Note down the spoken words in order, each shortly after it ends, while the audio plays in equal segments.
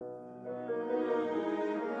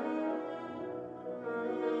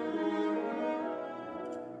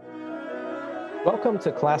Welcome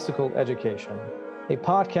to Classical Education, a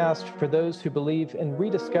podcast for those who believe in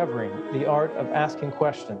rediscovering the art of asking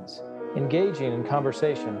questions, engaging in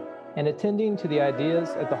conversation, and attending to the ideas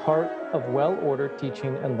at the heart of well-ordered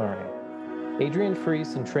teaching and learning. Adrian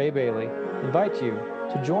Freese and Trey Bailey invite you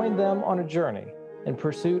to join them on a journey in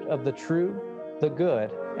pursuit of the true, the good,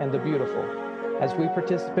 and the beautiful, as we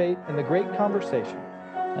participate in the great conversation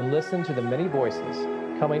and listen to the many voices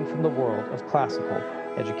coming from the world of classical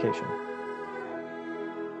education.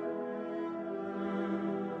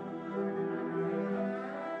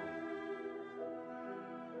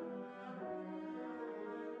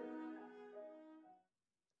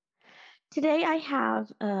 Today I have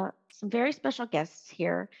some very special guests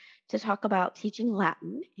here to talk about teaching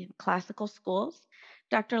Latin in classical schools.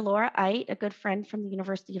 Dr. Laura Eidt, a good friend from the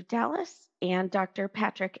University of Dallas, and Dr.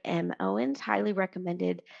 Patrick M. Owens, highly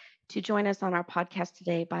recommended to join us on our podcast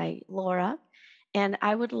today by Laura. And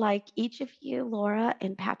I would like each of you, Laura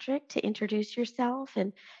and Patrick, to introduce yourself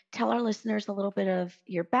and tell our listeners a little bit of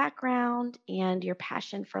your background and your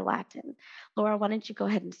passion for Latin. Laura, why don't you go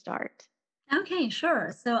ahead and start? Okay,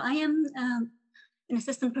 sure. So I am an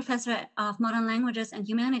assistant professor of modern languages and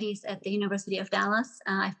humanities at the University of Dallas.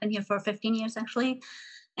 I've been here for 15 years, actually,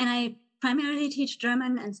 and I primarily teach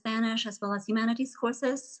German and Spanish as well as humanities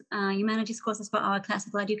courses for our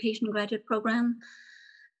classical education graduate program.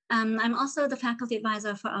 I'm also the faculty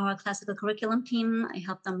advisor for our classical curriculum team. I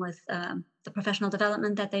help them with the professional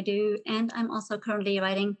development that they do, and I'm also currently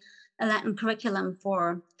writing a Latin curriculum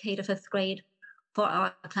for K to 5th grade for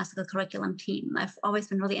our classical curriculum team. I've always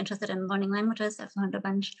been really interested in learning languages. I've learned a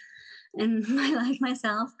bunch in my life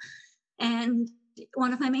myself. And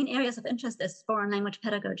one of my main areas of interest is foreign language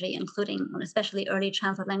pedagogy, including especially early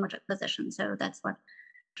childhood language acquisition. So that's what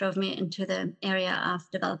drove me into the area of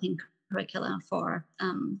developing curricula for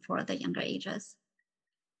the younger ages.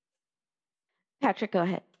 Patrick, go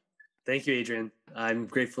ahead. Thank you, Adrian. I'm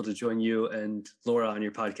grateful to join you and Laura on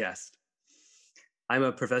your podcast. I'm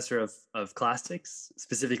a professor of classics.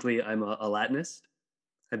 Specifically, I'm a Latinist.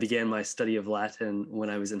 I began my study of Latin when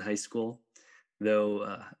I was in high school,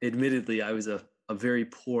 though admittedly, I was a very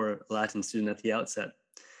poor Latin student at the outset.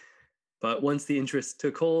 But once the interest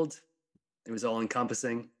took hold, it was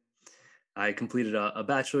all-encompassing. I completed a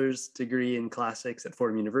bachelor's degree in classics at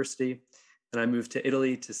Fordham University, and I moved to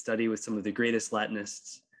Italy to study with some of the greatest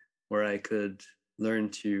Latinists, where I could learn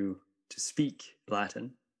to speak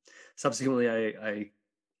Latin. Subsequently, I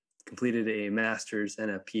completed a master's and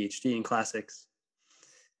a PhD in classics.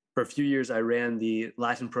 For a few years, I ran the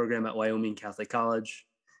Latin program at Wyoming Catholic College.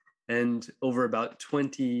 And over about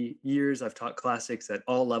 20 years, I've taught classics at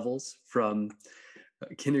all levels, from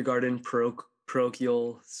kindergarten,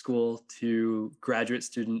 parochial school to graduate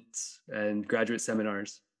students and graduate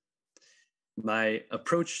seminars. My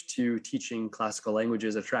approach to teaching classical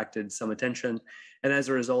languages attracted some attention. And as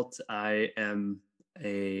a result, I am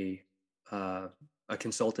a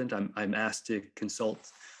consultant. I'm asked to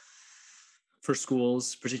consult for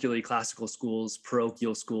schools, particularly classical schools,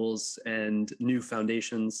 parochial schools, and new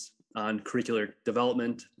foundations on curricular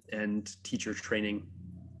development and teacher training,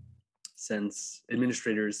 since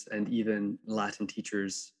administrators and even Latin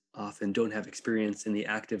teachers often don't have experience in the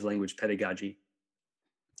active language pedagogy.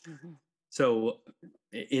 Mm-hmm. So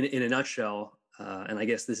in a nutshell, and I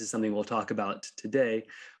guess this is something we'll talk about today,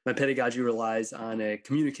 my pedagogy relies on a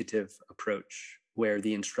communicative approach where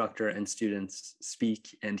the instructor and students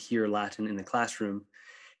speak and hear Latin in the classroom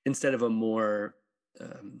instead of a more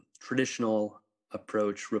traditional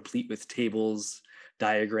approach replete with tables,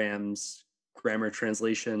 diagrams, grammar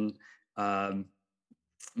translation,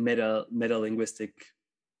 meta-linguistic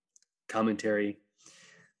commentary.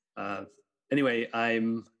 Anyway,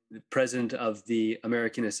 I'm president of the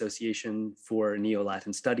American Association for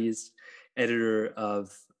Neo-Latin Studies, editor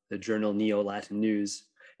of the journal Neo-Latin News,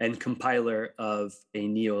 and compiler of a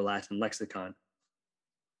Neo-Latin lexicon.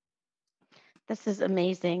 This is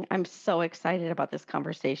amazing. I'm so excited about this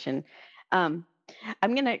conversation. I'm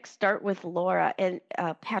going to start with Laura, and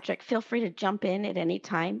Patrick, feel free to jump in at any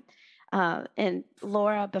time. And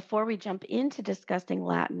Laura, before we jump into discussing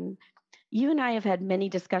Latin, you and I have had many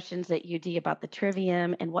discussions at UD about the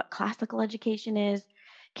trivium and what classical education is.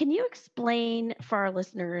 Can you explain for our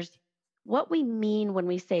listeners what we mean when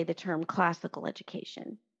we say the term classical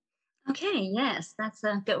education? Okay, yes, that's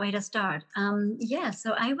a good way to start.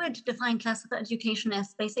 So I would define classical education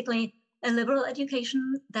as basically a liberal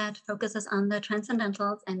education that focuses on the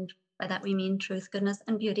transcendentals, and by that we mean truth, goodness,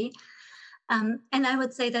 and beauty. And I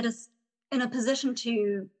would say that is in a position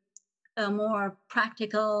to a more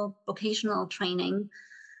practical vocational training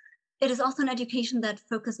it is also an education that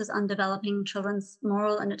focuses on developing children's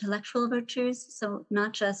moral and intellectual virtues. So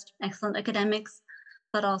not just excellent academics,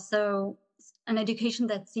 but also an education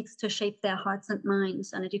that seeks to shape their hearts and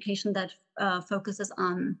minds, an education that focuses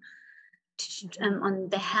on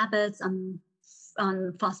the habits, on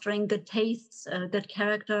fostering good tastes, good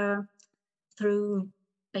character, through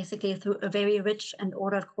a very rich and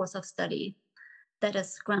ordered course of study that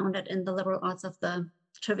is grounded in the liberal arts of the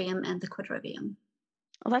trivium and the quadrivium.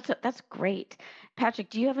 Well, that's great.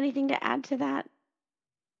 Patrick, do you have anything to add to that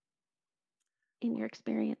in your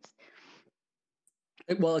experience?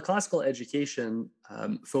 Well, a classical education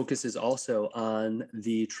focuses also on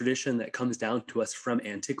the tradition that comes down to us from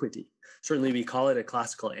antiquity. Certainly, we call it a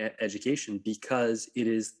classical education because it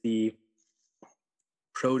is the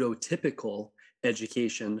prototypical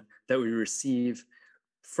education that we receive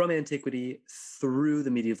from antiquity through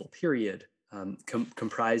the medieval period,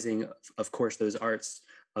 comprising, of course, those arts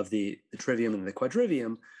of the trivium and the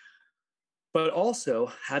quadrivium, but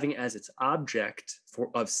also having as its object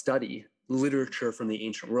of study literature from the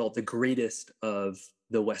ancient world, the greatest of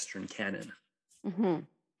the Western canon. Mm-hmm.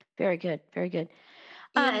 Very good. Very good.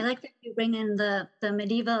 Yeah, I like that you bring in the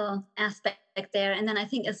medieval aspect there. And then I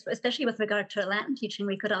think, especially with regard to Latin teaching,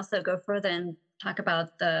 we could also go further and talk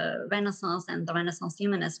about the Renaissance and the Renaissance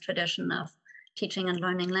humanist tradition of teaching and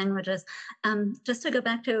learning languages. Just to go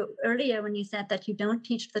back to earlier when you said that you don't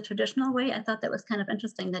teach the traditional way, I thought that was kind of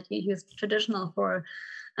interesting that you used traditional for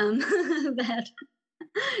that.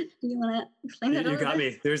 Do you want to explain that? You got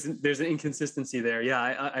me. There's an inconsistency there. Yeah,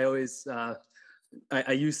 I always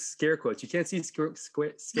I use scare quotes. You can't see scare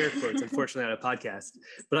quotes, unfortunately, on a podcast.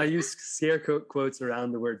 But I use scare quotes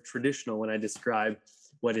around the word traditional when I describe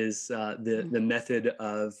what is the method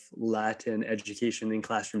of Latin education in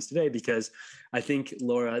classrooms today, because I think,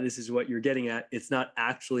 Laura, this is what you're getting at. It's not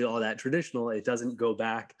actually all that traditional. It doesn't go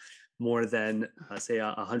back more than, say,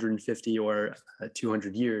 150 or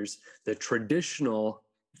 200 years. The traditional,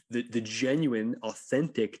 the genuine,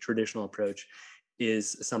 authentic traditional approach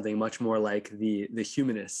is something much more like the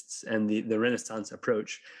humanists and the Renaissance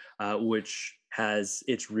approach, which has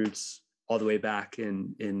its roots all the way back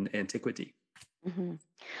in antiquity. Mm-hmm.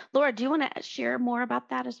 Laura, do you want to share more about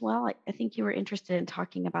that as well? I think you were interested in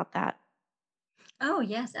talking about that. Oh,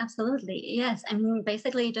 yes, absolutely. Yes. I mean,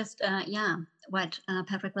 basically just, what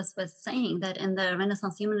Patrick was saying, that in the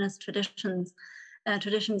Renaissance humanist tradition,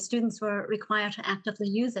 students were required to actively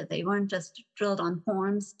use it. They weren't just drilled on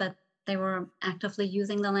forms, but they were actively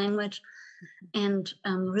using the language. And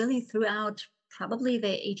really throughout probably the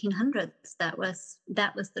 1800s, that was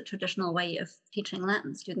the traditional way of teaching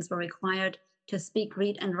Latin. Students were required to speak,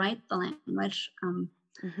 read, and write the language.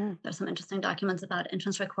 There's some interesting documents about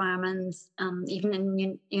entrance requirements, even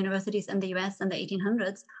in universities in the US in the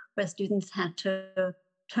 1800s, where students had to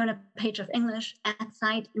turn a page of English at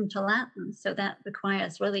sight into Latin. So that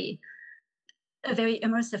requires really a very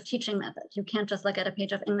immersive teaching method. You can't just look at a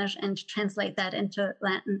page of English and translate that into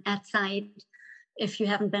Latin at sight if you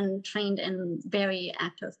haven't been trained in very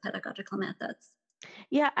active pedagogical methods.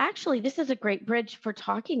 Yeah, actually, this is a great bridge for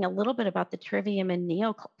talking a little bit about the trivium and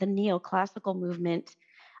the neoclassical movement.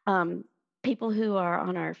 People who are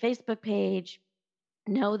on our Facebook page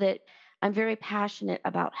know that I'm very passionate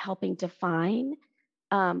about helping define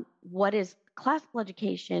what is classical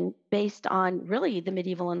education based on really the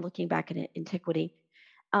medieval and looking back at antiquity.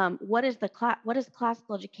 What is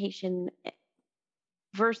classical education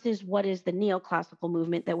versus what is the neoclassical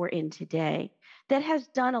movement that we're in today that has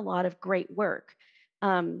done a lot of great work.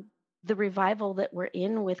 The revival that we're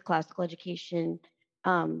in with classical education,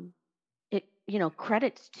 it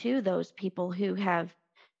credits to those people who have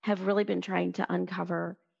really been trying to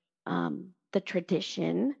uncover the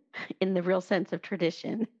tradition in the real sense of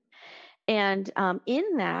tradition. And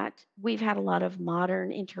in that, we've had a lot of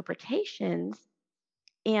modern interpretations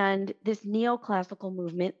and this neoclassical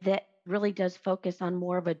movement that really does focus on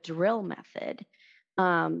more of a drill method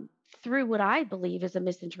through what I believe is a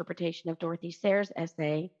misinterpretation of Dorothy Sayre's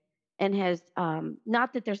essay, and has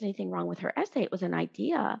not that there's anything wrong with her essay, it was an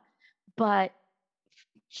idea, but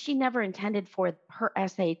she never intended for her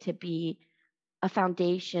essay to be a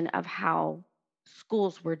foundation of how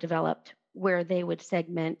schools were developed, where they would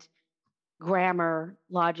segment grammar,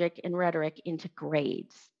 logic, and rhetoric into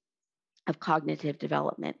grades of cognitive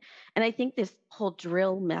development. And I think this whole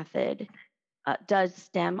drill method does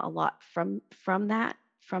stem a lot from that.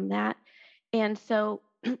 And so,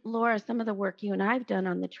 Laura, some of the work you and I've done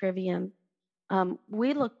on the trivium,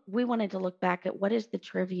 we wanted to look back at what is the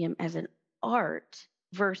trivium as an art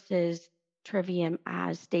versus trivium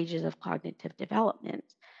as stages of cognitive development.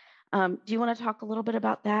 Do you want to talk a little bit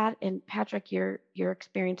about that? And Patrick, your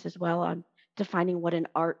experience as well on defining what an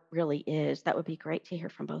art really is. That would be great to hear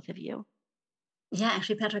from both of you. Yeah,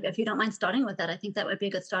 actually, Patrick, if you don't mind starting with that, I think that would be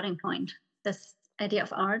a good starting point. This idea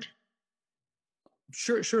of art.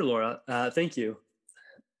 Sure, Laura. Thank you.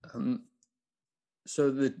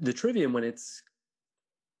 So the trivium, when it's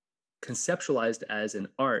conceptualized as an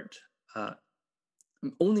art,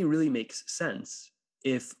 only really makes sense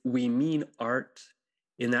if we mean art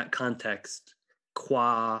in that context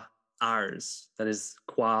qua ars, that is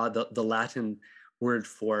qua the Latin word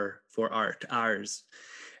for art, ars.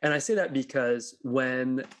 And I say that because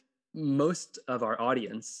when most of our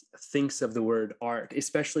audience thinks of the word art,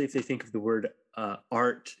 especially if they think of the word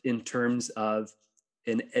art in terms of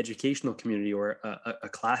an educational community or a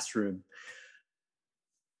classroom,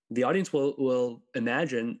 the audience will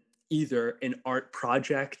imagine either an art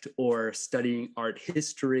project or studying art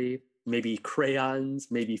history, maybe crayons,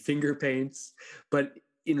 maybe finger paints. But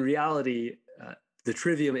in reality, the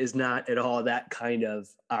trivium is not at all that kind of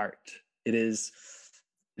art. It is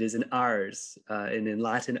an ars, and in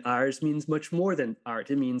Latin, ars means much more than art.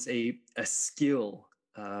 It means a skill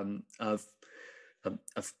of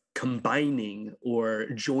combining or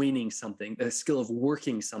joining something, a skill of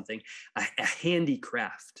working something, a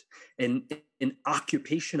handicraft, an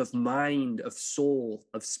occupation of mind, of soul,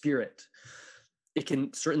 of spirit. It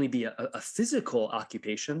can certainly be a physical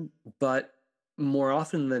occupation, but more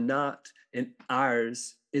often than not,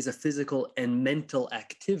 ours is a physical and mental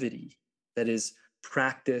activity that is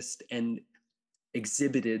practiced and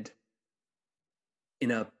exhibited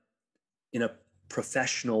in a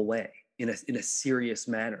professional way, in a serious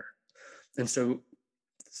manner. And so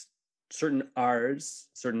certain arts,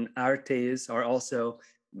 certain artes are also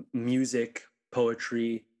music,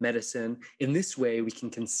 poetry, medicine. In this way, we can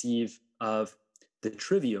conceive of the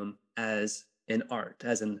trivium as an art,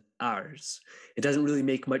 as an ars. It doesn't really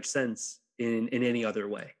make much sense in any other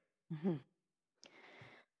way. Mm-hmm.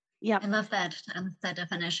 Yeah, I love that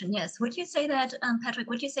definition. Yes. Would you say that, Patrick,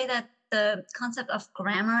 would you say that the concept of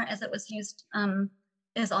grammar as it was used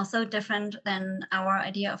is also different than our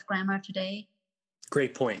idea of grammar today?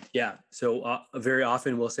 Great point. Yeah. So very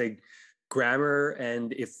often we'll say grammar,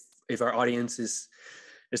 and if our audience is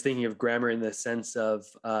thinking of grammar in the sense of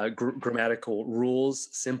grammatical rules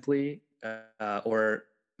simply, or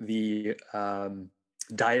the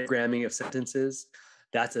diagramming of sentences,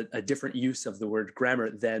 that's a different use of the word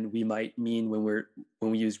grammar than we might mean when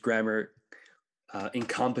we use grammar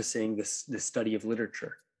encompassing the study of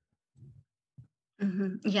literature.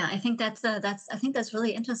 Mm-hmm. Yeah, I think that's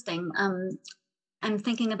really interesting. I'm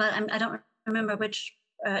thinking about, I don't remember which,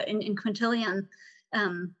 in Quintilian,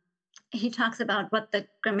 he talks about what the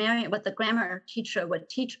grammar teacher would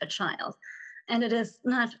teach a child. And it is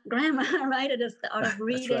not grammar, right? It is the art of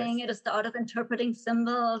reading. Right. It is the art of interpreting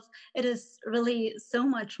symbols. It is really so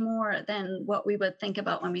much more than what we would think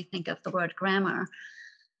about when we think of the word grammar.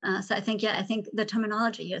 So I think the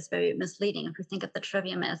terminology here is very misleading. If we think of the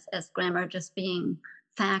trivium as grammar just being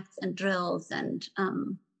facts and drills and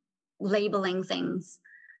labeling things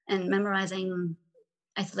and memorizing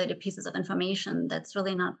isolated pieces of information, that's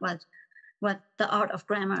really not what the art of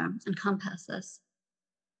grammar encompasses.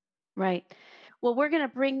 Right. Well, we're going to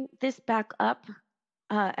bring this back up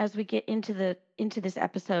as we get into this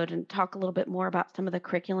episode and talk a little bit more about some of the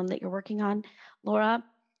curriculum that you're working on, Laura.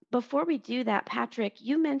 Before we do that, Patrick,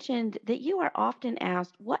 you mentioned that you are often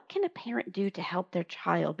asked, what can a parent do to help their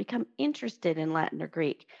child become interested in Latin or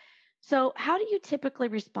Greek? So how do you typically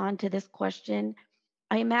respond to this question?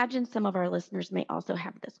 I imagine some of our listeners may also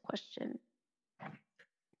have this question.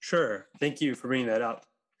 Sure. Thank you for bringing that up.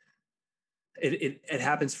 It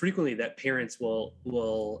happens frequently that parents will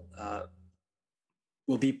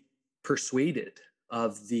be persuaded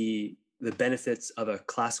of the benefits of a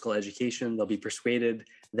classical education. They'll be persuaded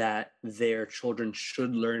that their children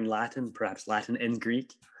should learn Latin, perhaps Latin and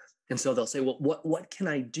Greek. And so they'll say, well, what can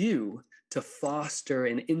I do to foster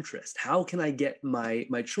an interest? How can I get my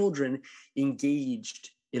children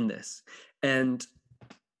engaged in this? And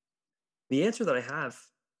the answer that I have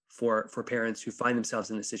for parents who find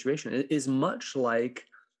themselves in this situation is much like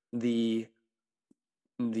the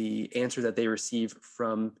answer that they receive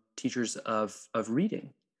from teachers of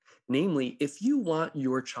reading. Namely, if you want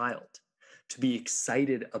your child to be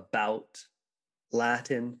excited about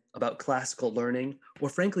Latin, about classical learning, or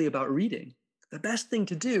frankly about reading, the best thing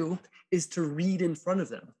to do is to read in front of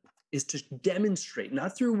them, is to demonstrate,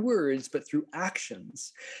 not through words, but through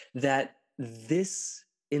actions, that this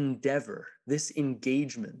endeavor, this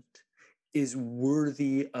engagement is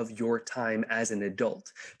worthy of your time as an adult.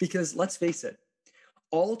 Because let's face it,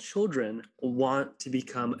 all children want to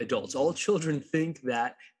become adults. All children think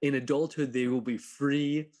that in adulthood they will be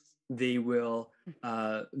free, they will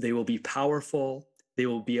be powerful, they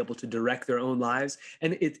will be able to direct their own lives.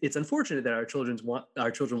 And it's unfortunate that our children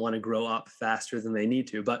want to grow up faster than they need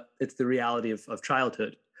to, but it's the reality of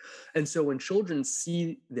childhood. And so when children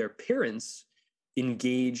see their parents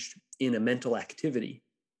engaged in a mental activity,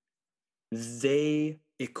 they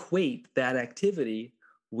equate that activity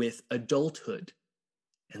with adulthood.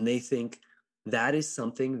 And they think that is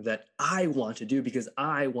something that I want to do because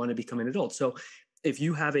I want to become an adult. So if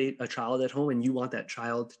you have a child at home and you want that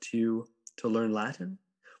child to learn Latin,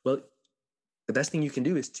 well, the best thing you can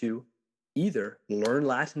do is to either learn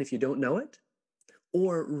Latin if you don't know it,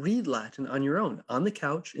 or read Latin on your own, on the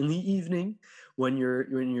couch, in the evening, when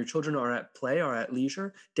your children are at play or at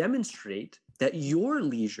leisure. Demonstrate that your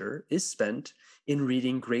leisure is spent in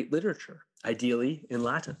reading great literature, ideally in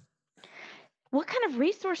Latin. What kind of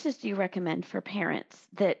resources do you recommend for parents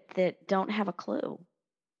that don't have a clue?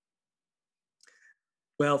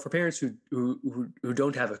 Well, for parents who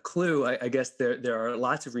don't have a clue, I guess there are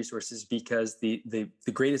lots of resources, because the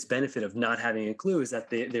greatest benefit of not having a clue is that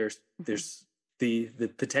there's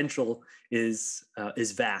the potential is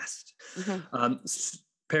vast. Mm-hmm.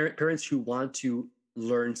 Parents who want to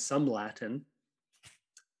learn some Latin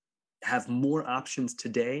have more options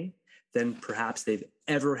today than perhaps they've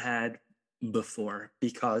ever had before,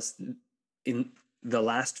 because in the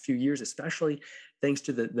last few years, especially thanks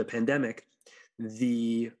to the pandemic,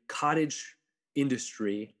 the cottage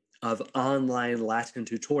industry of online Latin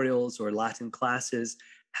tutorials or Latin classes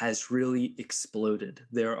has really exploded.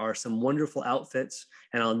 There are some wonderful outfits,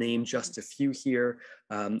 and I'll name just a few here.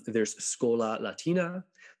 There's Scola Latina,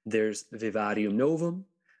 there's Vivarium Novum,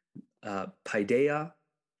 Paideia,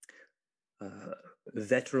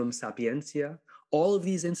 Veterum Sapientia. All of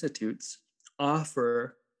these institutes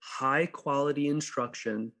offer high quality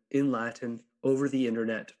instruction in Latin over the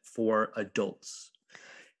internet for adults.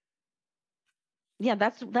 Yeah,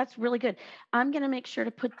 that's really good. I'm going to make sure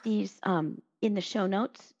to put these in the show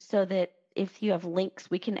notes, so that if you have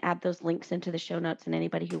links, we can add those links into the show notes, and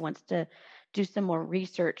anybody who wants to do some more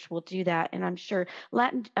research will do that. And I'm sure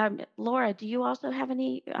Latin, Laura, do you also have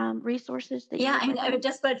any resources that Yeah, I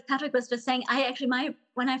just what Patrick was just saying,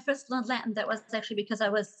 when I first learned Latin, that was actually because I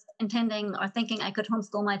was intending or thinking I could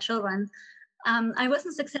homeschool my children. I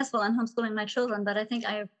wasn't successful in homeschooling my children, but I think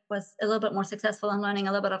I was a little bit more successful in learning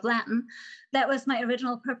a little bit of Latin. That was my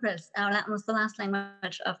original purpose. Latin was the last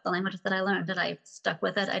language of the languages that I learned, and I stuck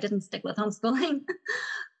with it. I didn't stick with homeschooling.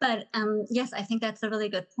 But yes, I think that's a really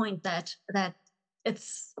good point, that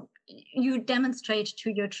it's, you demonstrate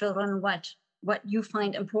to your children what you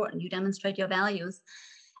find important. You demonstrate your values.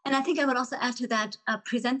 And I think I would also add to that,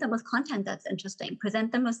 present them with content that's interesting.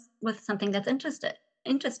 Present them with something that's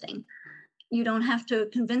interesting. You don't have to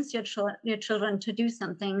convince your children to do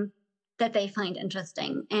something that they find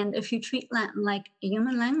interesting. And if you treat Latin like a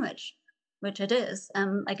human language, which it is,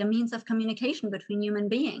 like a means of communication between human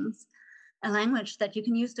beings, a language that you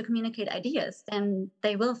can use to communicate ideas, then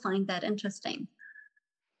they will find that interesting.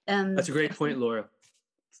 That's a great point, Laura.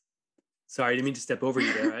 Sorry, I didn't mean to step over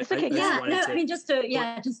you there. Just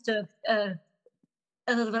a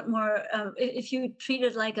little bit more. If you treat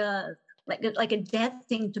it like a dead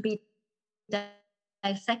thing to be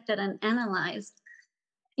dissected and analyzed,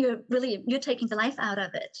 you're taking the life out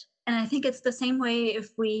of it. And I think it's the same way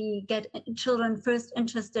if we get children first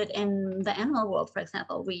interested in the animal world, for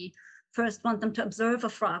example. We first want them to observe a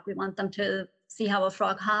frog. We want them to see how a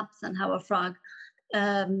frog hops and how a frog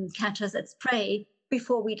catches its prey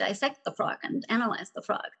before we dissect the frog and analyze the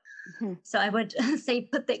frog. Mm-hmm. So I would say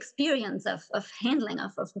put the experience of handling,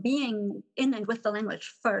 of being in and with the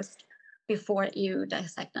language first before you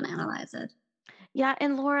dissect and analyze it. Yeah,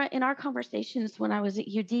 and Laura, in our conversations when I was at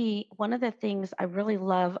UD, one of the things I really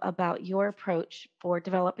love about your approach for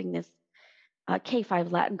developing this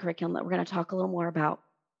K-5 Latin curriculum that we're going to talk a little more about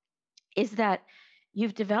is that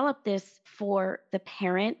you've developed this for the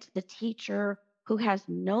parent, the teacher who has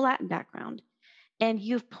no Latin background, and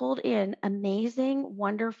you've pulled in amazing,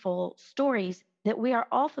 wonderful stories that we are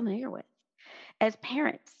all familiar with as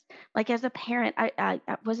parents. Like as a parent, I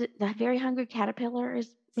was it The Very Hungry Caterpillar is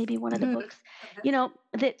maybe one of the books,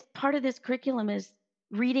 that part of this curriculum is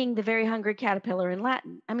reading The Very Hungry Caterpillar in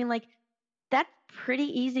Latin. I mean, like that's pretty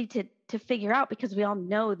easy to figure out because we all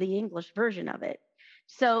know the English version of it.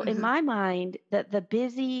 So in my mind, the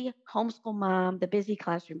busy homeschool mom, the busy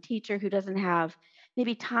classroom teacher who doesn't have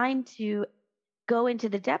maybe time to go into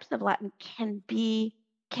the depths of Latin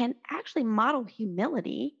can actually model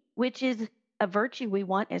humility, which is a virtue we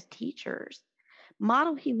want as teachers,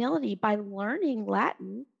 model humility by learning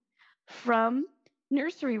Latin from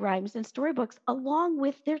nursery rhymes and storybooks along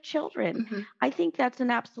with their children. Mhm. I think that's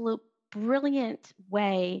an absolute brilliant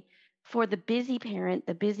way for the busy parent,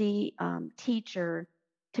 the busy teacher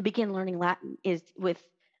to begin learning Latin is with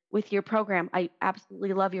your program. I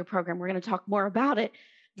absolutely love your program. We're going to talk more about it.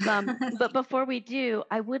 But before we do,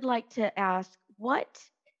 I would like to ask, what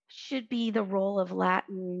should be the role of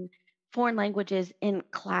Latin foreign languages in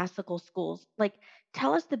classical schools? Like,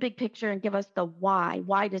 tell us the big picture and give us the why.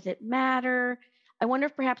 Why does it matter? I wonder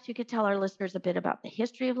if perhaps you could tell our listeners a bit about the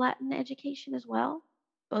history of Latin education as well,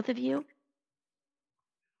 both of you.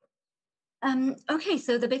 Okay,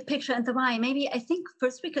 so the big picture and the why. Maybe I think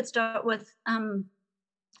first we could start with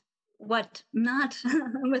what not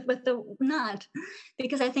with the not,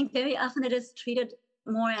 because I think very often it is treated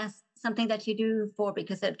more as something that you do for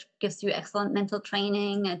because it gives you excellent mental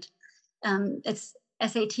training. It's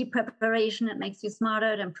SAT preparation. It makes you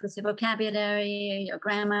smarter. It improves your vocabulary, your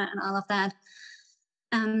grammar, and all of that.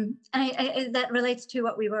 That relates to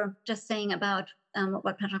what we were just saying about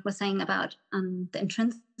what Patrick was saying about the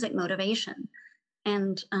intrinsic motivation,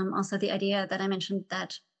 and also the idea that I mentioned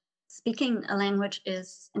that speaking a language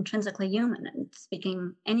is intrinsically human, and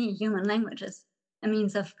speaking any human language is a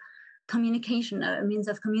means of communication, a means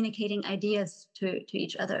of communicating ideas to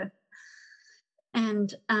each other.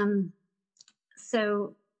 And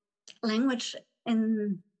so language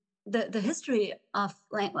in the history of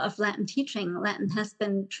Latin teaching, Latin has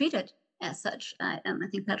been treated as such. I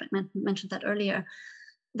think Patrick mentioned that earlier,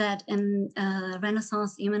 that in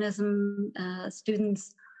Renaissance humanism,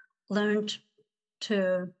 students learned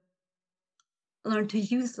to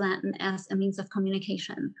use Latin as a means of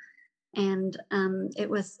communication, and it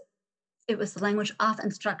was the language of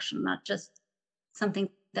instruction, not just something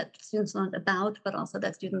that students learned about, but also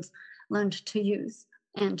that students learned to use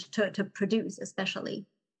and to produce, especially.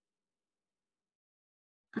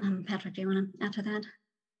 Patrick, do you want to add to that?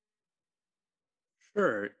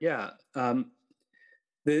 Sure. Yeah.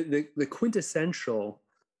 The quintessential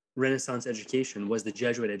Renaissance education was the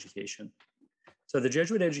Jesuit education. So the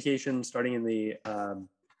Jesuit education, starting in the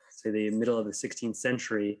say the middle of the 16th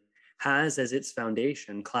century, has as its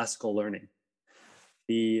foundation classical learning.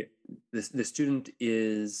 The student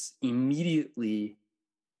is immediately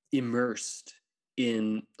immersed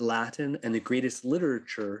in Latin and the greatest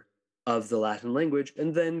literature of the Latin language,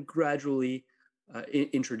 and then gradually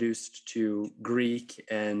introduced to Greek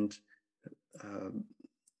and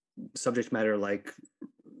subject matter like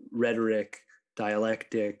rhetoric,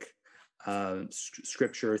 dialectic,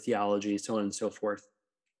 scripture, theology, so on and so forth.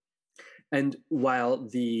 And while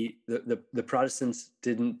the Protestants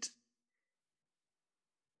didn't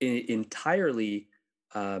entirely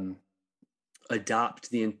adopt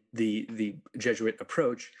the Jesuit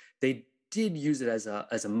approach, they did use it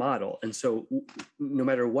as a model. And so no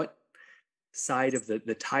matter what side of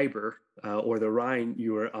the Tiber or the Rhine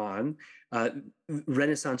you were on,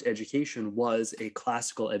 Renaissance education was a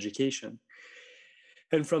classical education.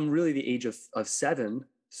 And from really the age of 7,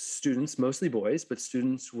 students, mostly boys, but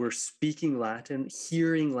students were speaking Latin,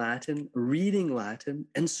 hearing Latin, reading Latin.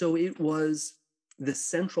 And so it was the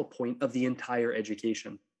central point of the entire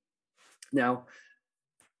education. Now,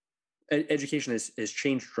 education has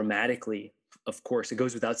changed dramatically, of course. It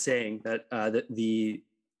goes without saying that the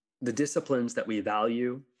disciplines that we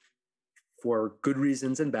value for good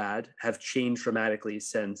reasons and bad have changed dramatically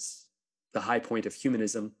since the high point of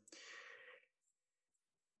humanism.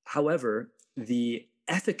 However, the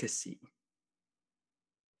efficacy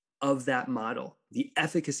of that model, the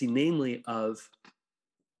efficacy namely of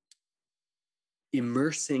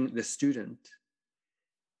immersing the student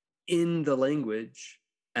in the language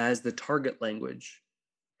as the target language,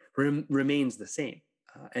 remains the same.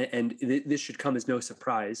 And this should come as no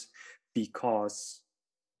surprise, because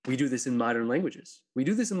we do this in modern languages. We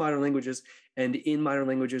do this in modern languages, and in modern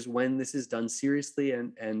languages, when this is done seriously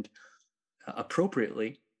and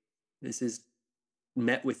appropriately, this is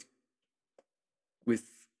met with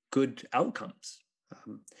good outcomes.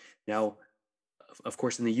 Now, of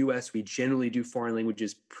course, in the US, we generally do foreign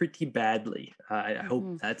languages pretty badly. I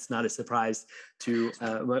hope that's not a surprise to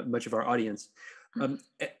much of our audience.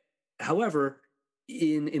 However,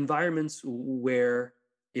 in environments where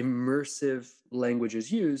immersive language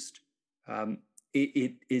is used,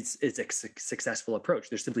 it's a successful approach.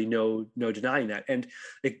 There's simply no denying that. And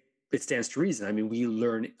it stands to reason. I mean, we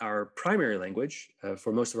learn our primary language.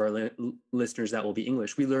 For most of our listeners, that will be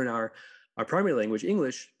English. We learn our primary language,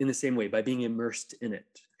 English, in the same way, by being immersed in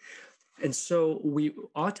it. And so we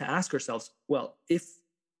ought to ask ourselves, well, if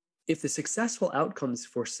the successful outcomes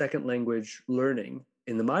for second language learning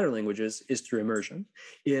in the modern languages is through immersion.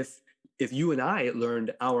 If you and I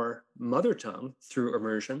learned our mother tongue through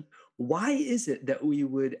immersion, why is it that we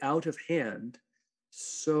would out of hand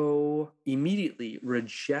so immediately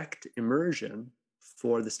reject immersion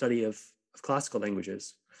for the study of classical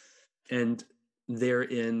languages? And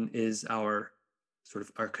therein is our sort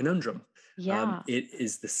of our conundrum. Yeah. It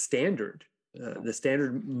is the standard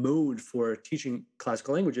mode for teaching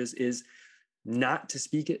classical languages is not to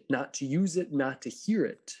speak it, not to use it, not to hear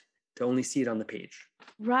it, to only see it on the page.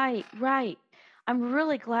 Right, right. I'm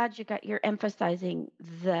really glad you're emphasizing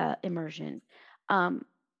the immersion.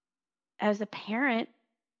 As a parent,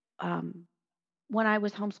 when I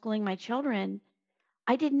was homeschooling my children,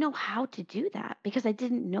 I didn't know how to do that because I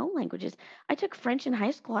didn't know languages. I took French in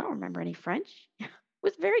high school. I don't remember any French. It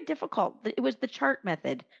was very difficult. It was the chart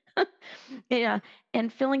method. Yeah,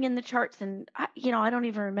 and filling in the charts, and I don't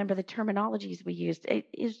even remember the terminologies we used. It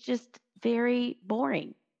is just very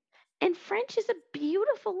boring. And French is a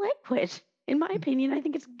beautiful language, in my opinion. I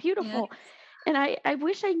think it's Yeah. beautiful. And I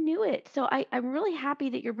wish I knew it. So I'm really happy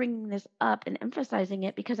that you're bringing this up and emphasizing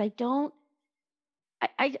it because I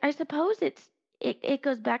suppose it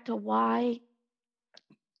goes back to why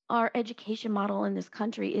our education model in this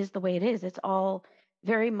country is the way it is. It's all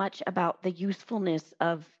very much about the usefulness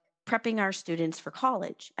of prepping our students for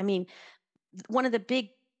college. I mean, one of the big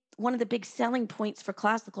selling points for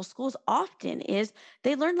classical schools often is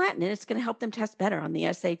they learn Latin and it's going to help them test better on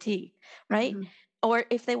the SAT, right? Mm-hmm. Or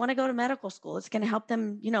if they want to go to medical school, it's going to help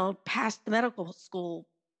them, pass the medical school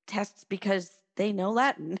tests because they know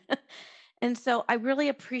Latin. And so I really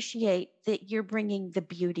appreciate that you're bringing the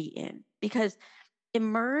beauty in because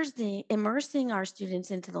immersing our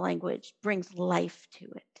students into the language brings life to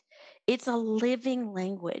it. It's a living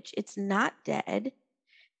language. It's not dead.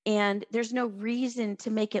 And there's no reason to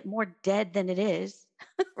make it more dead than it is,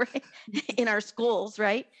 right? In our schools,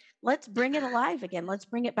 right? Let's bring it alive again. Let's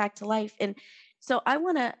bring it back to life. And so I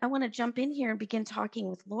want to jump in here and begin talking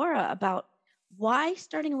with Laura about why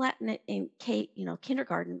starting Latin in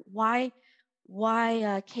kindergarten, why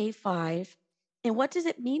K-5, and what does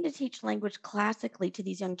it mean to teach language classically to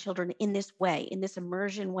these young children in this way, in this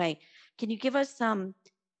immersion way? Can you give us some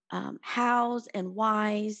hows and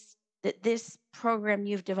whys that this program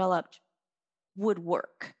you've developed would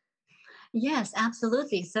work? Yes,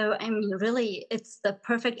 absolutely. So, I mean, really, it's the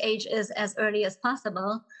perfect age is as early as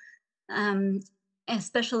possible, um,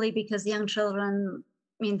 especially because young children,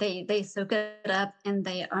 I mean, they soak it up and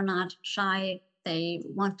they are not shy. They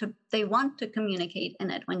want to communicate in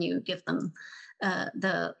it when you give them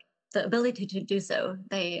the ability to do so.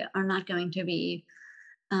 They are not going to be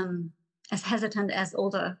as hesitant as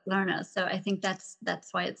older learners. So I think that's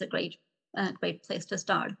why it's a great place to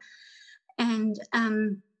start. And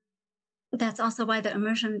that's also why the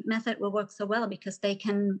immersion method will work so well because they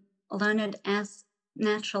can learn it as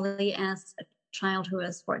naturally as a child who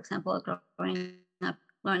is, for example, growing up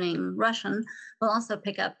learning Russian will also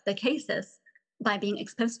pick up the cases by being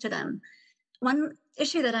exposed to them. One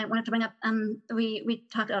issue that I wanted to bring up, we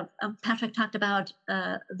talked, Patrick talked about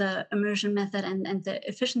the immersion method and the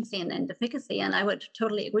efficiency and efficacy, and I would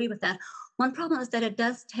totally agree with that. One problem is that it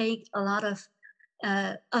does take a lot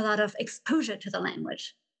of exposure to the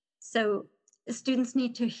language. So students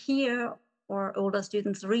need to hear, or older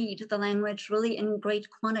students read the language really in great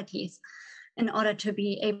quantities in order to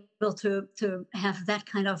be able to have that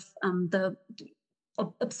kind of the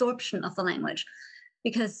absorption of the language.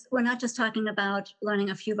 Because we're not just talking about learning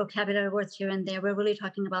a few vocabulary words here and there, we're really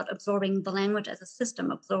talking about absorbing the language as a system,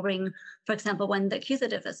 absorbing, for example, when the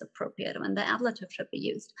accusative is appropriate, when the ablative should be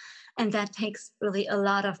used. And that takes really a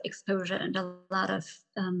lot of exposure and a lot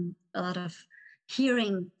of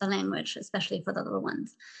hearing the language, especially for the little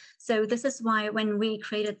ones. So this is why when we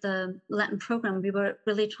created the Latin program, we were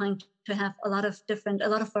really trying to have a lot of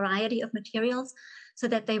variety of materials so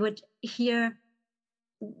that they would hear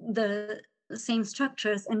the same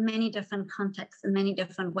structures in many different contexts, in many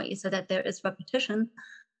different ways, so that there is repetition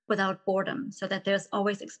without boredom, so that there's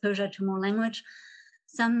always exposure to more language.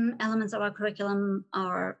 Some elements of our curriculum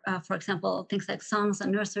are, for example, things like songs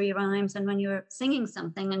and nursery rhymes. And when you're singing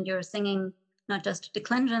something and you're singing not just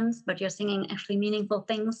declensions, but you're singing actually meaningful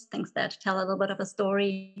things that tell a little bit of a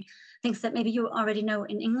story, things that maybe you already know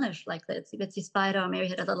in English, like the Itsy Bitsy Spider or Mary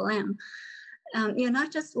Had a Little Lamb. You're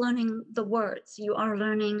not just learning the words, you are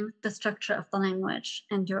learning the structure of the language,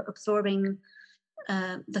 and you're absorbing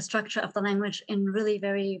the structure of the language in really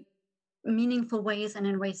very meaningful ways and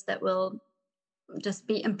in ways that will just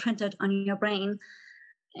be imprinted on your brain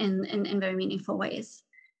in very meaningful ways.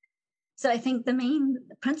 So I think the main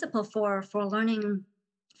principle for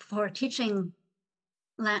teaching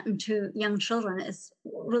Latin to young children is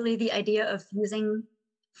really the idea of using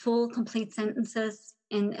full, complete sentences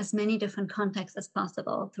in as many different contexts as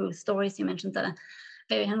possible through stories. You mentioned the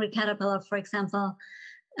Very Hungry Caterpillar, for example.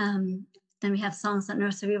 Then we have songs and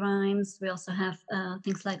nursery rhymes. We also have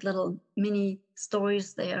things like little mini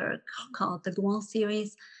stories. They are called the Gouin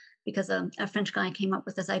series, because a French guy came up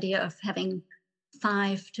with this idea of having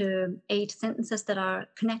 5 to 8 sentences that are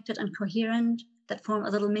connected and coherent, that form a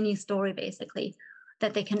little mini story, basically,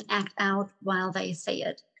 that they can act out while they say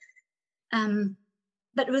it.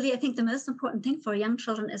 But really, I think the most important thing for young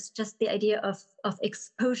children is just the idea of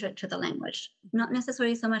exposure to the language, not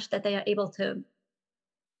necessarily so much that they are able to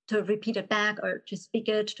repeat it back or to speak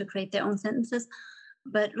it, to create their own sentences,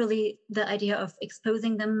 but really the idea of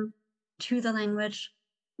exposing them to the language,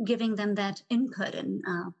 giving them that input. In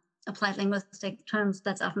applied linguistic terms,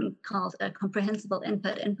 that's often called a comprehensible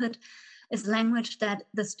input. Input is language that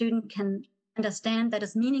the student can understand, that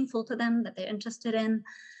is meaningful to them, that they're interested in,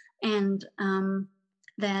 and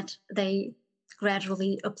that they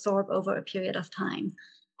gradually absorb over a period of time.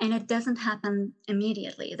 And it doesn't happen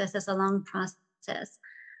immediately. This is a long process.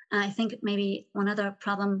 I think maybe one other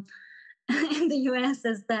problem in the US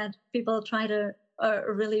is that people try to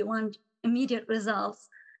really want immediate results.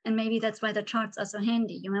 And maybe that's why the charts are so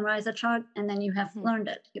handy. You memorize a chart and then you have learned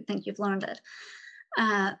it. You think you've learned it.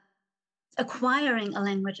 Acquiring a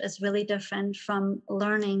language is really different from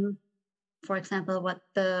learning, for example, what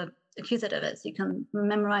the accusative is. You can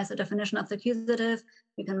memorize the definition of the accusative.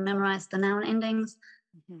 You can memorize the noun endings.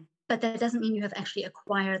 But that doesn't mean you have actually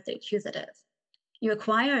acquired the accusative. You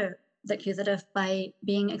acquire the accusative by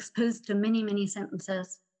being exposed to many, many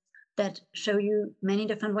sentences that show you many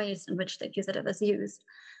different ways in which the accusative is used.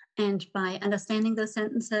 And by understanding those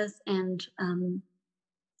sentences and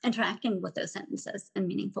interacting with those sentences in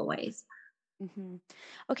meaningful ways.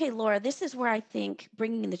 Okay, Laura, this is where I think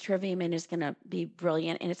bringing the trivium in is going to be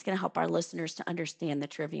brilliant, and it's going to help our listeners to understand the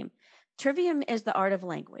trivium. Trivium is the art of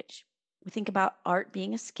language. We think about art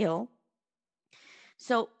being a skill.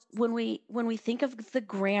 So when we think of the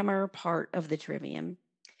grammar part of the trivium,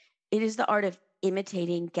 it is the art of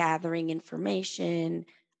imitating, gathering information,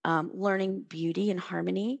 learning beauty and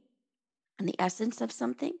harmony and the essence of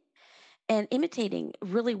something. And imitating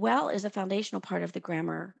really well is a foundational part of the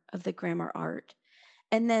grammar art.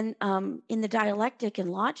 And then in the dialectic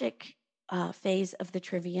and logic phase of the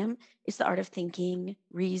trivium is the art of thinking,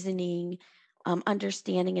 reasoning,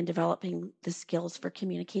 understanding and developing the skills for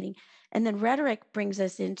communicating. And then rhetoric brings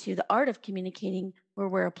us into the art of communicating, where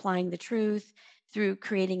we're applying the truth through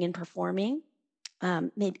creating and performing,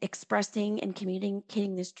 maybe expressing and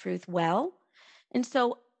communicating this truth well. And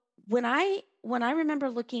so when I remember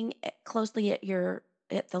looking closely at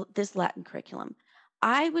this Latin curriculum,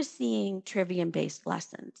 I was seeing trivium-based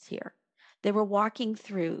lessons here. They were walking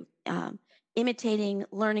through imitating,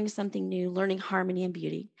 learning something new, learning harmony and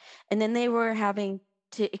beauty. And then they were having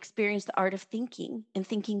to experience the art of thinking and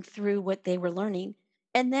thinking through what they were learning,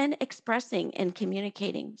 and then expressing and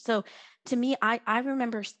communicating. So to me, I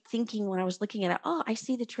remember thinking when I was looking at it, oh, I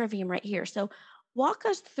see the trivium right here. So walk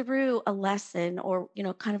us through a lesson, or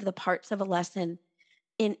kind of the parts of a lesson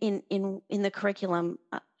in the curriculum.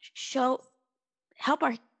 Help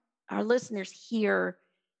our listeners hear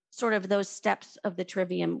sort of those steps of the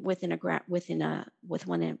trivium within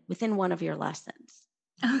one of your lessons.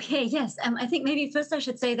 Okay, yes. I think maybe first I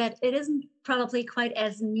should say that it isn't probably quite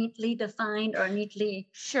as neatly defined or neatly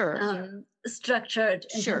structured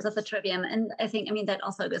in terms of the trivium. And I think, that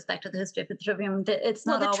also goes back to the history of the trivium. It's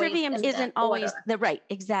not always trivium isn't always the right.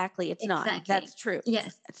 Exactly. It's not. That's true.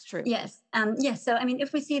 Yes. That's true. Yes. Yes. So,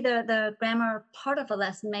 if we see the grammar part of a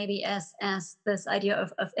lesson, maybe as this idea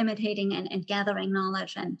of imitating and gathering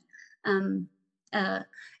knowledge, and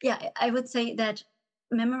I would say that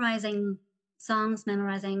memorizing songs,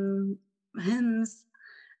 memorizing hymns,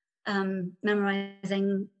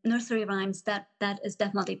 memorizing nursery rhymes, that is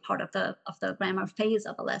definitely part of the grammar phase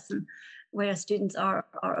of a lesson, where students are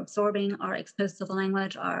absorbing, are exposed to the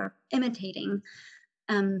language, are imitating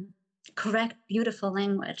correct, beautiful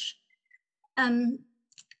language.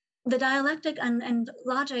 The dialectic and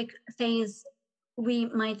logic phase, we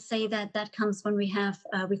might say that comes when we have,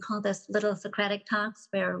 we call this little Socratic talks,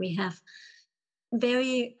 where we have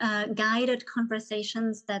very guided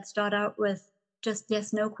conversations that start out with just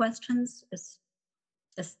yes/no questions. Is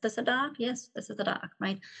this a dog? Yes, this is a dog,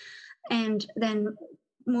 right? And then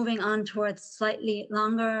moving on towards slightly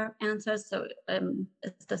longer answers. So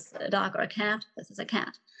is this a dog or a cat? This is a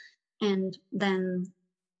cat. And then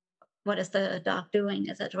what is the dog doing?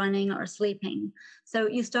 Is it running or sleeping? So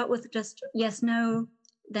you start with just yes/no,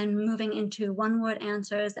 then moving into one-word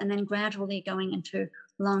answers, and then gradually going into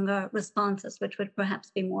longer responses, which would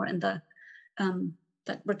perhaps be more in the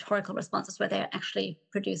rhetorical responses where they're actually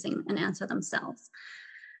producing an answer themselves.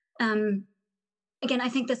 Again, I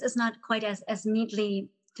think this is not quite as neatly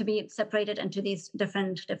to be separated into these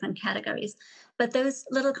different categories. But those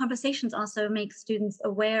little conversations also make students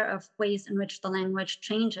aware of ways in which the language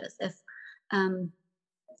changes.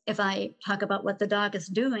 If I talk about what the dog is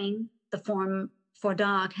doing, the form for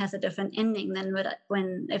dog has a different ending than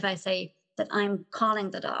if I say that I'm calling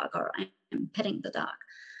the dog or I'm petting the dog.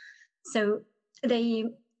 So they,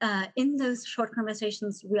 in those short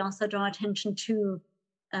conversations, we also draw attention to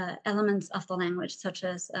elements of the language, such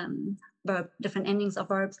as different endings of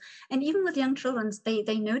verbs. And even with young children,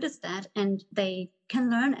 they notice that and they can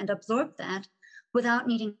learn and absorb that without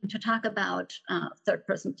needing to talk about third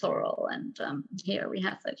person plural. And here we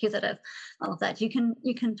have the accusative, all of that. You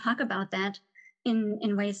can talk about that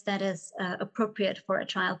in ways that is appropriate for a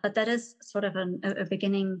child, but that is sort of a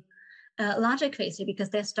beginning logic phase here, because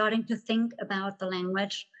they're starting to think about the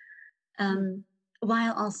language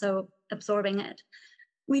while also absorbing it.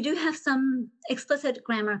 We do have some explicit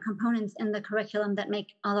grammar components in the curriculum that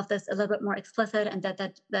make all of this a little bit more explicit, and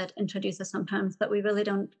that introduces some terms, but we really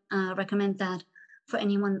don't recommend that for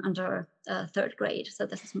anyone under third grade. So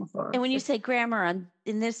this is more for. And when you say grammar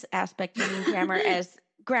in this aspect, you mean grammar as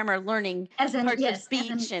grammar learning as in, parts of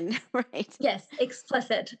speech right? Yes,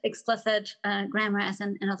 explicit grammar as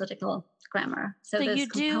an analytical grammar. So you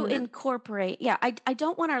do incorporate. Yeah, I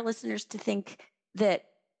don't want our listeners to think that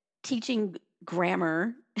teaching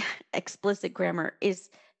grammar, explicit grammar,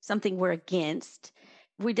 is something we're against.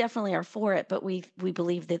 We definitely are for it, but we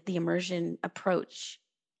believe that the immersion approach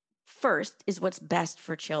first is what's best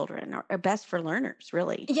for children or best for learners,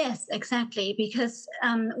 really. Yes, exactly. Because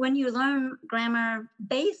when you learn grammar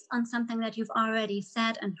based on something that you've already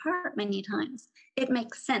said and heard many times, it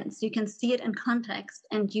makes sense. You can see it in context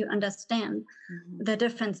and you understand the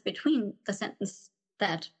difference between the sentence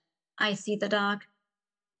that I see the dog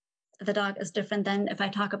is different than if I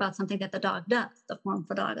talk about something that the dog does. The form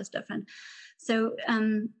for dog is different. So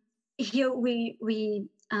here we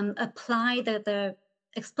apply the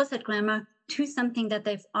explicit grammar to something that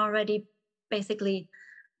they've already basically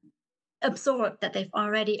absorbed, that they've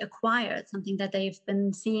already acquired, something that they've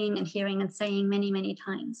been seeing and hearing and saying many, many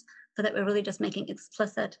times, so that we're really just making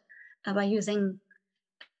explicit by using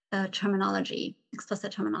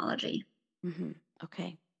explicit terminology. Mm-hmm.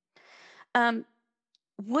 Okay.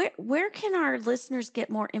 Where can our listeners get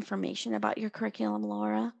more information about your curriculum,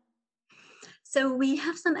 Laura? So we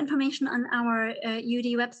have some information on our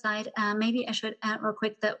UD website. Maybe I should add real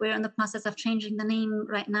quick that we're in the process of changing the name.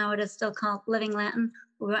 Right now it is still called Living Latin.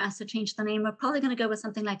 We were asked to change the name. We're probably going to go with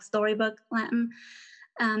something like Storybook Latin.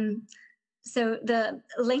 So the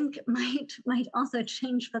link might also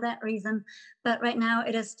change for that reason. But right now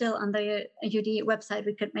it is still on the UD website.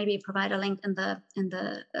 We could maybe provide a link in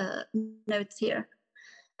the notes here.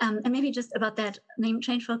 And maybe just about that name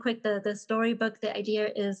change real quick, the storybook, the idea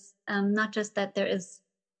is not just that there is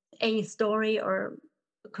a story or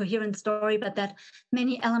a coherent story, but that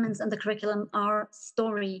many elements in the curriculum are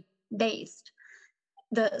story-based.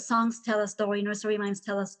 The songs tell a story, nursery rhymes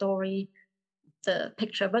tell a story, the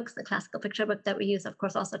picture books, the classical picture book that we use, of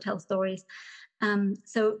course, also tell stories.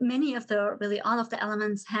 So many of all of the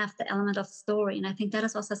elements have the element of story. And I think that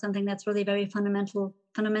is also something that's really very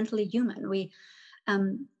fundamentally human. We,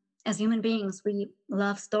 as human beings, we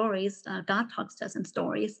love stories. God talks to us in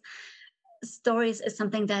stories. Stories is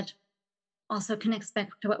something that also connects back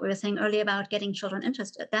to what we were saying earlier about getting children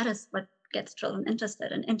interested. That is what gets children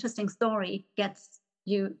interested. An interesting story gets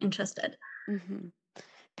you interested. Mm-hmm.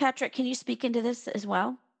 Patrick, can you speak into this as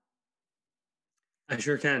well? I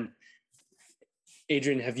sure can.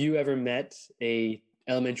 Adrian, have you ever met a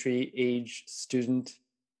elementary age student,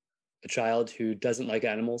 a child who doesn't like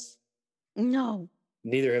animals? No.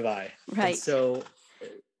 Neither have I. Right. And so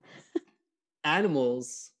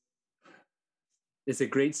animals is a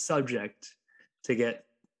great subject to get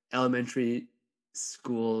elementary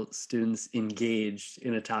school students engaged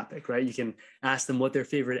in a topic, right? You can ask them what their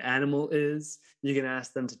favorite animal is. You can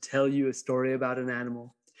ask them to tell you a story about an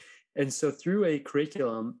animal. And so through a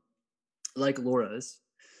curriculum like Laura's,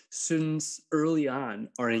 students early on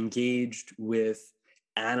are engaged with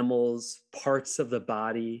animals, parts of the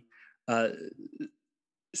body,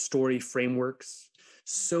 story frameworks,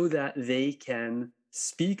 so that they can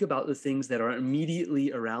speak about the things that are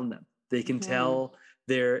immediately around them. They can tell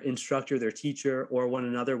their instructor, their teacher, or one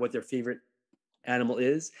another what their favorite animal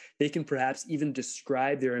is. They can perhaps even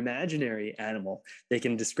describe their imaginary animal. They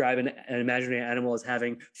can describe an imaginary animal as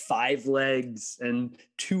having 5 legs and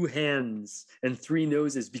 2 hands and 3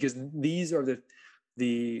 noses, because these are the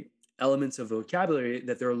the elements of vocabulary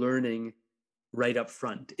that they're learning right up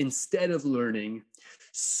front, instead of learning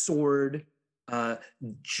sword,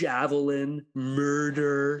 javelin,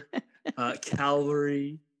 murder,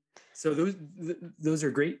 cavalry. So those are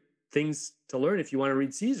great things to learn if you want to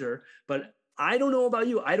read Caesar. But I don't know about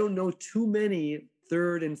you. I don't know too many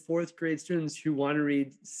 3rd and 4th grade students who want to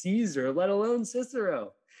read Caesar, let alone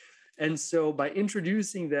Cicero. And so by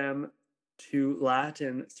introducing them to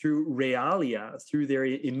Latin through realia, through their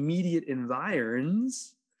immediate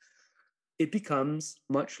environs, it becomes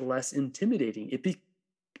much less intimidating.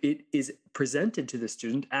 It is presented to the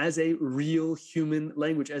student as a real human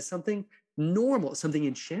language, as something normal, something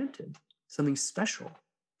enchanted, something special,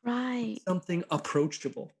 Right. something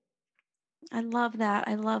approachable. I love that.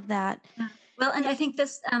 I love that. Well, and I think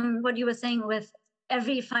this, what you were saying with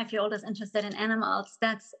every 5-year-old is interested in animals,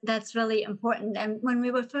 that's really important. And when we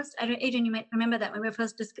were first, Adrian, you might remember that when we were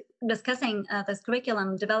first discussing this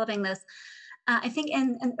curriculum, developing this, I think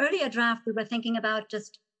in an earlier draft, we were thinking about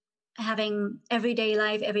just having everyday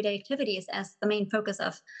life, everyday activities as the main focus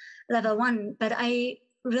of level 1. But I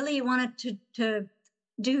really wanted to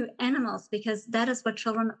do animals because that is what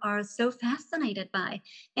children are so fascinated by.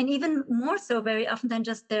 And even more so very often than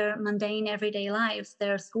just their mundane everyday lives,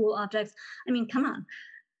 their school objects. I mean, come on.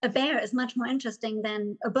 A bear is much more interesting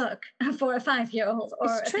than a book for a 5-year-old,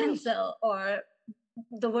 or a pencil, or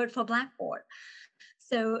the word for blackboard.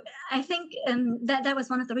 So I think that was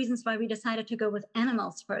one of the reasons why we decided to go with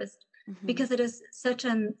animals first, because it is such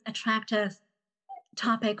an attractive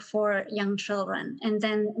topic for young children. And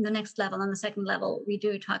then in the next level, on the second level, we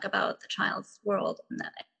do talk about the child's world and the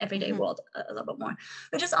everyday world a little bit more,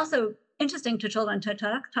 which is also interesting to children to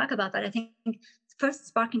talk about. But I think first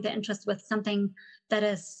sparking the interest with something that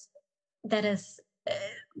is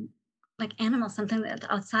like animals, something that's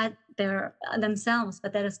outside themselves,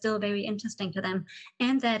 but that is still very interesting to them,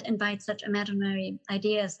 and that invites such imaginary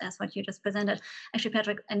ideas as what you just presented. Actually,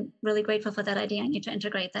 Patrick, I'm really grateful for that idea. I need to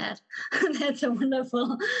integrate that. That's a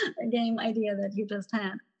wonderful game idea that you just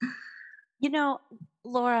had. You know,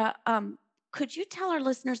 Laura, could you tell our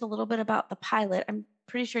listeners a little bit about the pilot? I'm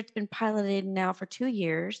pretty sure it's been piloted now for 2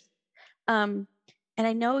 years. And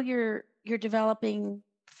I know you're developing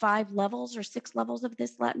 5 levels or 6 levels of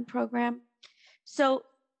this Latin program. So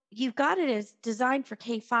you've got it as designed for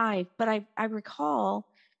K-5, but I recall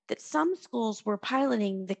that some schools were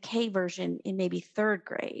piloting the K version in maybe 3rd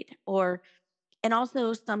grade, and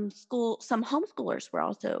also some homeschoolers were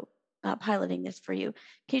also piloting this for you.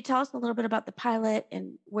 Can you tell us a little bit about the pilot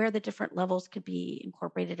and where the different levels could be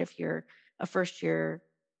incorporated if you're a first year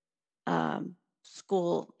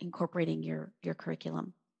school incorporating your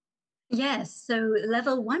curriculum? Yes, so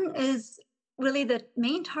level 1 is really the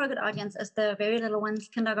main target audience is the very little ones,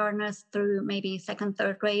 kindergartners through maybe 2nd,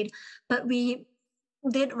 3rd grade. But we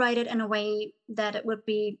did write it in a way that it would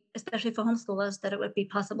be, especially for homeschoolers, that it would be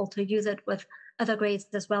possible to use it with other grades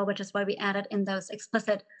as well, which is why we added in those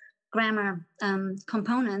explicit grammar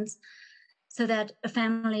components, so that a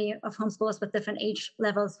family of homeschoolers with different age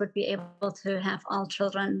levels would be able to have all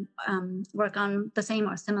children work on the same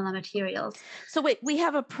or similar materials. So wait, we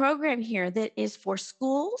have a program here that is for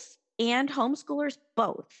schools and homeschoolers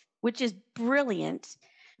both, which is brilliant,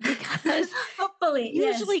 because hopefully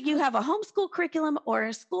usually yes. You have a homeschool curriculum or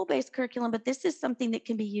a school-based curriculum, but this is something that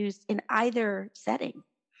can be used in either setting.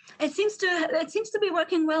 It seems to be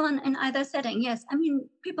working well in either setting. Yes, I mean,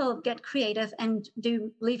 people get creative and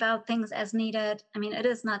do leave out things as needed. I mean, it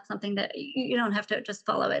is not something that you don't have to just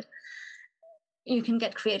follow it. You can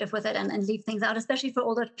get creative with it and leave things out, especially for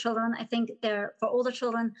older children. I think for older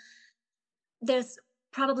children, there's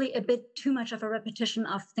probably a bit too much of a repetition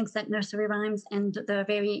of things like nursery rhymes and the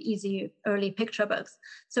very easy early picture books.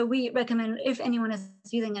 So we recommend, if anyone is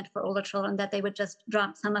using it for older children, that they would just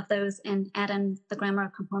drop some of those and add in the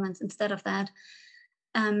grammar components instead of that.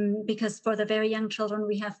 Because for the very young children,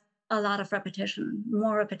 we have a lot of repetition,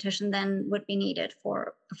 more repetition than would be needed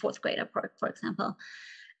for a 4th grader, for example.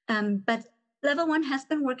 But level 1 has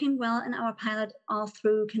been working well in our pilot all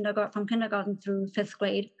through from kindergarten through 5th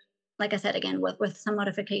grade. Like I said, again, with some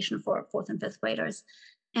modification for 4th and 5th graders.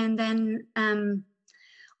 And then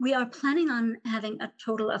we are planning on having a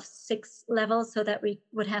total of 6 levels so that we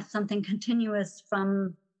would have something continuous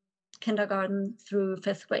from kindergarten through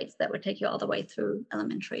 5th grades that would take you all the way through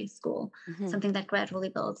elementary school, something that gradually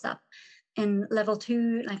builds up. In level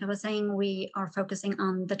 2, like I was saying, we are focusing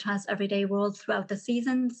on the child's everyday world throughout the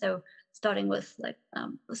season. So starting with like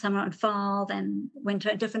summer and fall, then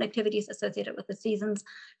winter, different activities associated with the seasons,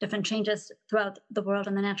 different changes throughout the world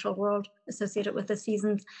and the natural world associated with the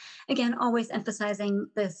seasons. Again, always emphasizing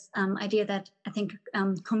this idea that I think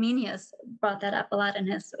Comenius brought that up a lot in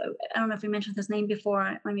his, I don't know if we mentioned his name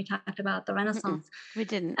before when we talked about the Renaissance. We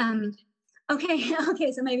didn't.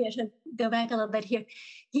 Okay, so maybe I should go back a little bit here.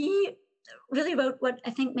 He really wrote what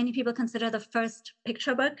I think many people consider the first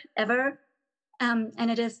picture book ever. And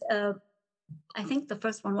it is, I think the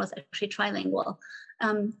first one was actually trilingual.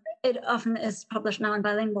 It often is published now in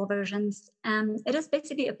bilingual versions. It is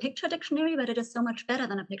basically a picture dictionary, but it is so much better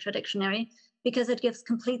than a picture dictionary because it gives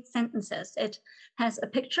complete sentences. It has a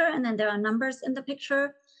picture and then there are numbers in the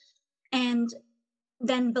picture. And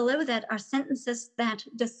then below that are sentences that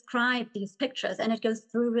describe these pictures, and it goes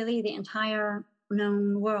through really the entire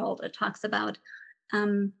known world. It talks about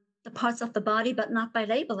the parts of the body, but not by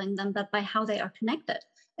labeling them, but by how they are connected.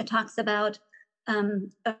 It talks about a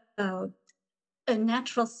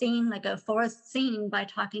natural scene, like a forest scene, by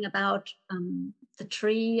talking about the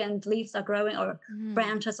tree and leaves are growing, or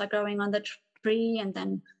branches are growing on the tree, and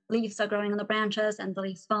then leaves are growing on the branches and the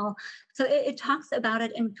leaves fall. So it talks about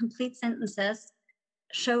it in complete sentences,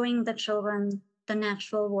 showing the children the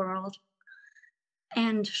natural world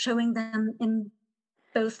and showing them in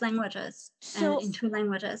both languages, so and in two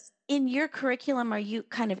languages. In your curriculum, are you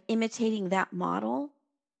kind of imitating that model?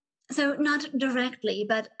 So not directly,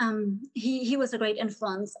 but he was a great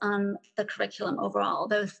influence on the curriculum overall.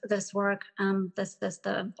 This work,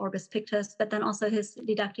 the Orbis Pictus, but then also his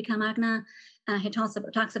Didactica Magna. He talks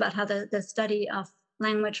about how the study of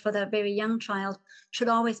language for the very young child should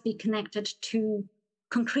always be connected to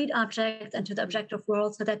concrete objects and to the objective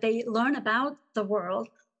world, so that they learn about the world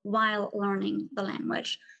while learning the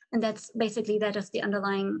language. And that is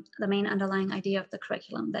the main underlying idea of the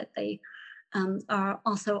curriculum, that they are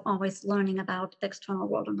also always learning about the external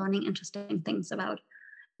world and learning interesting things about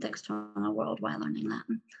the external world while learning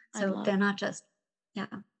Latin. So they're not just,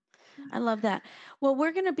 I love that. Well,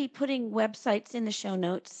 we're going to be putting websites in the show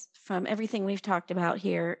notes from everything we've talked about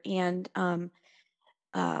here. And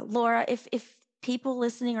Laura, if people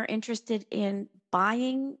listening are interested in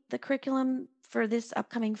buying the curriculum for this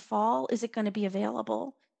upcoming fall, is it going to be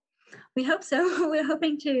available? We hope so. We're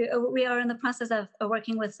hoping to. We are in the process of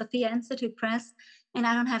working with Sophia Institute Press, and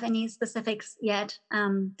I don't have any specifics yet.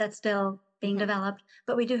 That's still being developed,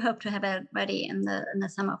 but we do hope to have it ready in the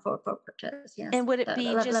summer for purchase. Yes. And would it be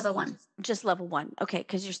just level one? Just level one. Okay,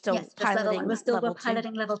 because you're still piloting. Level one. We're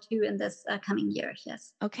piloting level 2 in this coming year.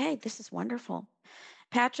 Yes. Okay, this is wonderful.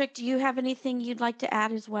 Patrick, do you have anything you'd like to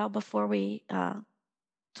add as well before we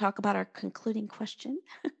talk about our concluding question?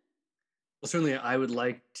 Well, certainly I would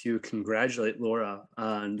like to congratulate Laura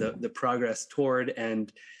on the progress toward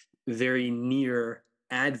and very near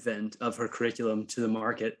advent of her curriculum to the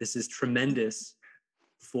market. This is tremendous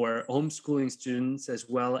for homeschooling students as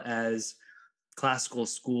well as classical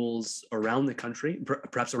schools around the country,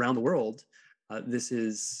 perhaps around the world. This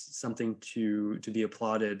is something to be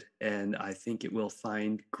applauded, and I think it will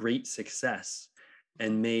find great success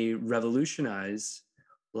and may revolutionize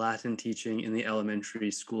Latin teaching in the elementary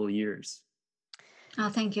school years. Oh,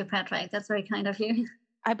 thank you, Patrick. That's very kind of you.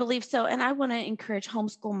 I believe so. And I want to encourage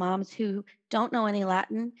homeschool moms who don't know any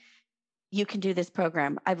Latin. You can do this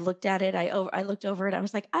program. I've looked at it. I looked over it. I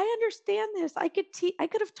was like, I understand this. I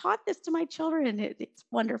could have taught this to my children. It's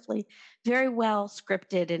wonderfully, very well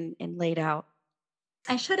scripted and laid out.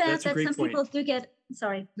 I should add that some people do get,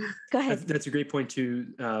 sorry. Go ahead. That's a great point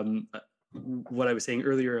to what I was saying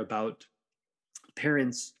earlier about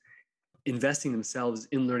parents investing themselves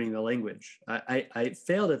in learning the language. I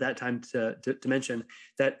failed at that time to mention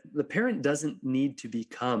that the parent doesn't need to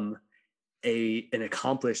become an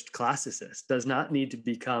accomplished classicist, does not need to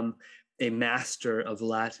become a master of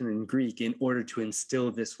Latin and Greek in order to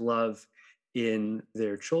instill this love in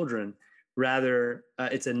their children. Rather,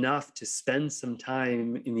 it's enough to spend some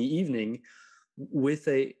time in the evening with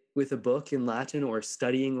a book in Latin or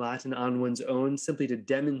studying Latin on one's own, simply to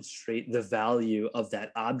demonstrate the value of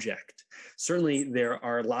that object. Certainly, there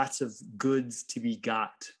are lots of goods to be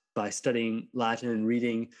got by studying Latin and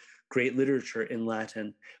reading great literature in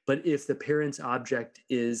Latin. But if the parent's object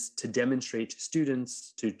is to demonstrate to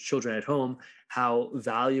students, to children at home, how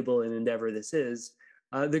valuable an endeavor this is,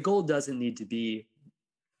 the goal doesn't need to be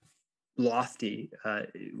lofty.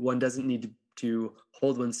 One doesn't need to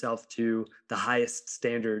hold oneself to the highest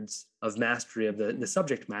standards of mastery of the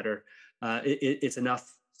subject matter. It's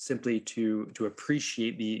enough simply to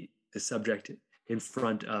appreciate the subject in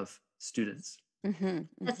front of students.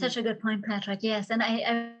 That's such a good point, Patrick. Yes, and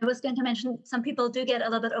I was going to mention some people do get a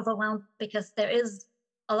little bit overwhelmed because there is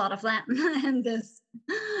a lot of Latin in this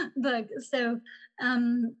book. So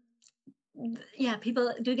yeah,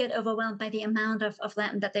 people do get overwhelmed by the amount of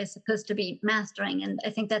Latin that they're supposed to be mastering. And I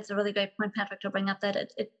think that's a really great point, Patrick, to bring up,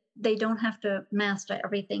 that they don't have to master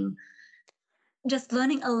everything. Just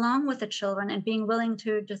learning along with the children and being willing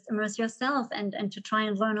to just immerse yourself and to try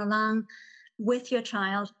and learn along with your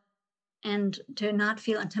child and to not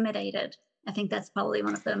feel intimidated. I think that's probably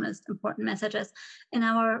one of the most important messages. In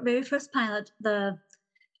our very first pilot,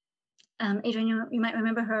 Adrian, you might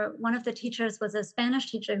remember her, one of the teachers was a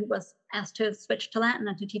Spanish teacher who was asked to switch to Latin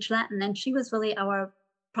and to teach Latin. And she was really our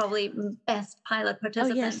probably best pilot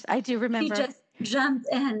participant. Oh, yes, I do remember. She just jumped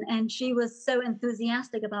in and she was so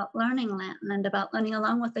enthusiastic about learning Latin and about learning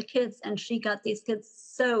along with the kids. And she got these kids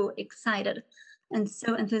so excited and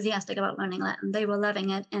so enthusiastic about learning Latin. They were loving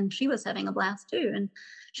it. And she was having a blast too. And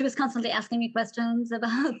she was constantly asking me questions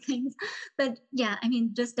about things. But yeah, I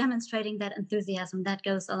mean, just demonstrating that enthusiasm, that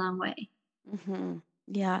goes a long way. Mm-hmm.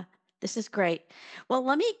 Yeah, this is great. Well,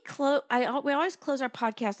 let me close. We always close our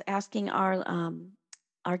podcast asking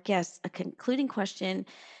our guests a concluding question.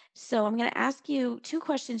 So I'm going to ask you two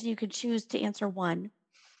questions. You could choose to answer one.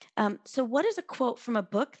 So what is a quote from a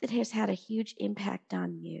book that has had a huge impact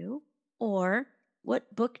on you? Or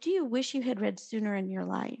what book do you wish you had read sooner in your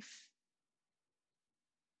life?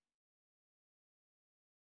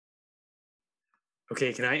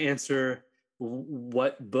 Okay, can I answer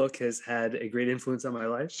what book has had a great influence on my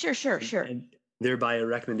life? Sure. And thereby a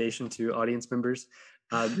recommendation to audience members.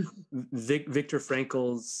 Viktor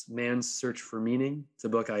Frankl's Man's Search for Meaning. It's a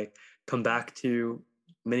book I come back to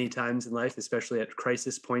many times in life, especially at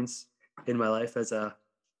crisis points in my life, as a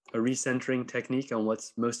recentering technique on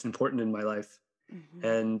what's most important in my life. Mm-hmm.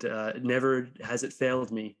 And never has it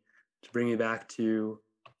failed me to bring me back to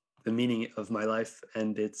the meaning of my life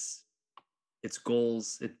and its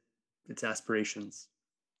goals, its aspirations.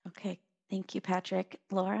 Okay. Thank you, Patrick.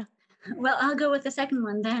 Laura? Well, I'll go with the second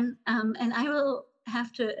one then. And I will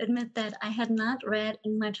have to admit that I had not read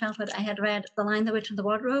in my childhood. I had read The Lion, the Witch, and the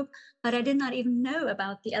Wardrobe, but I did not even know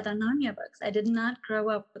about the other Narnia books. I did not grow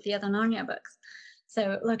up with the other Narnia books.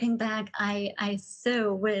 So looking back, I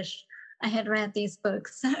so wish I had read these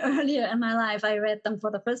books earlier in my life. I read them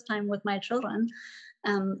for the first time with my children,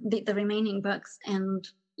 the remaining books. And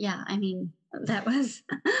yeah, I mean, that was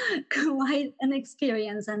quite an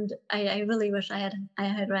experience. And I really wish I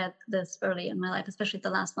had read this early in my life, especially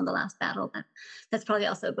the last one, The Last Battle. That's probably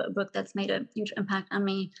also a book that's made a huge impact on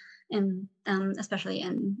me, especially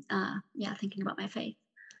in thinking about my faith.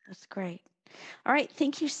 That's great. All right.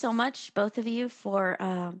 Thank you so much, both of you, for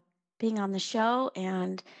being on the show.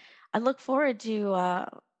 And I look forward to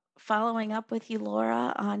following up with you,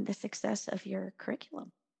 Laura, on the success of your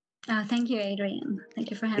curriculum. Thank you, Adrian.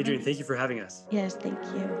 Thank you for having Adrian, thank you for having us. Yes, thank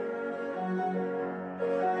you.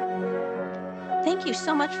 Thank you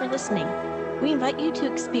so much for listening. We invite you to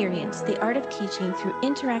experience the art of teaching through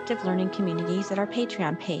interactive learning communities at our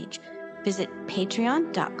Patreon page. Visit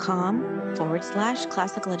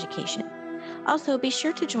patreon.com/classical education. Also, be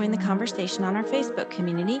sure to join the conversation on our Facebook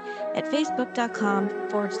community at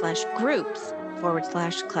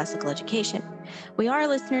facebook.com/groups/classical education. We are a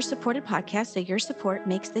listener-supported podcast, so your support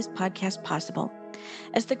makes this podcast possible.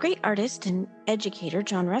 As the great artist and educator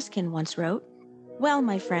John Ruskin once wrote, "Well,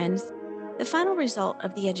 my friends, the final result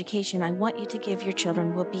of the education I want you to give your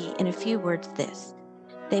children will be, in a few words, this.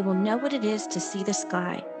 They will know what it is to see the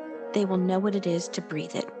sky. They will know what it is to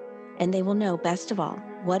breathe it. And they will know, best of all,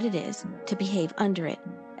 what it is to behave under it,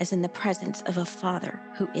 as in the presence of a Father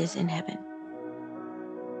who is in heaven."